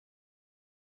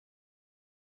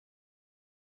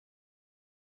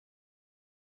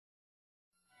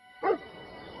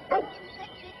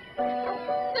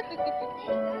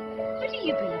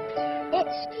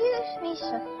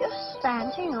matter? You're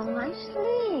standing on my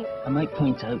sleeve. I might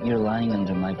point out you're lying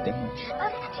under my bench.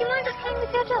 Do you mind us playing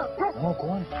with your dog? Oh, go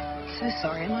on. So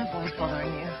sorry, my boy's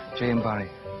bothering you. Jay and Barry,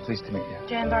 pleased to meet you.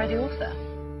 Jay and Barry, the author.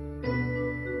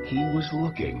 He was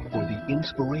looking for the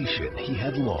inspiration he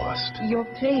had lost. Your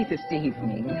play this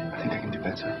evening. I think I can do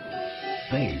better.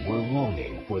 They were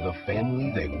longing for the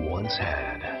family they once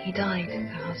had. He died, her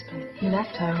husband. He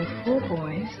left her with 4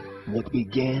 boys. What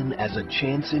began as a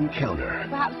chance encounter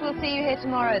Perhaps we'll see you here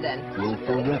tomorrow then. will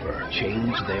forever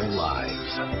change their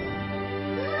lives.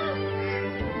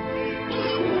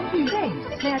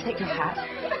 James, may I take your hat?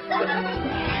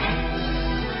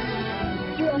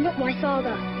 You are not my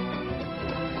father.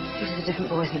 This is a different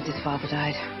boy since his father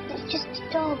died. It's just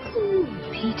a dog.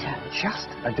 Peter. Just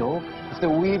a dog? With a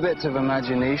wee bit of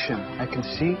imagination, I can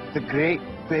see the great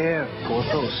bear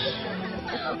Porthos.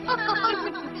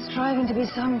 Striving to be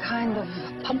some kind of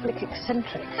public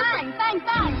eccentric. Bang, bang,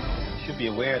 bang. You should be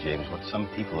aware, James, what some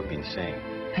people have been saying.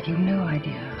 Have you no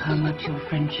idea how much your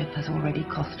friendship has already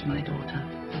cost my daughter?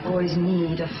 The boys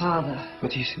need a father.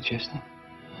 What are you suggesting?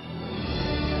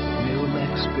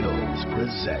 Miramax Films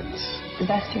presents The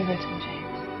best you've written,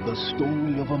 James. the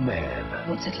story of a man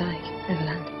What's it like,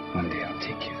 Neverland? One day I'll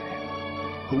take you there.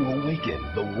 who awakened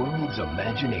the world's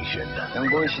imagination Young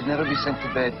boys should never be sent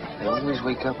to bed. They always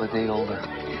wake up a day older.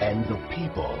 and the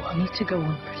people I need to go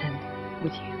on pretending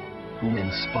with you. who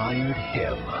inspired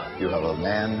him. You have a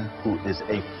man who is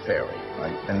a fairy,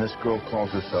 right? And this girl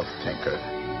calls herself Tinker.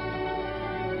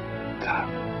 That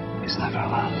is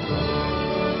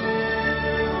Neverland.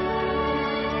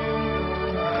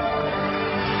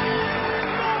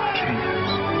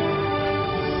 Dreamers.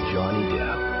 Johnny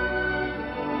Depp,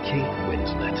 Kate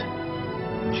Winslet,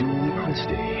 Julie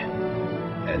Christie,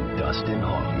 and Dustin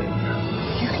Hoffman.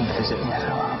 You can visit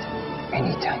Neverland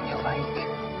anytime you like.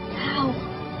 How?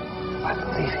 By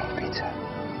believing, Peter.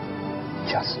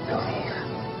 Just believe.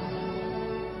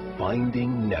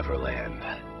 Finding Neverland.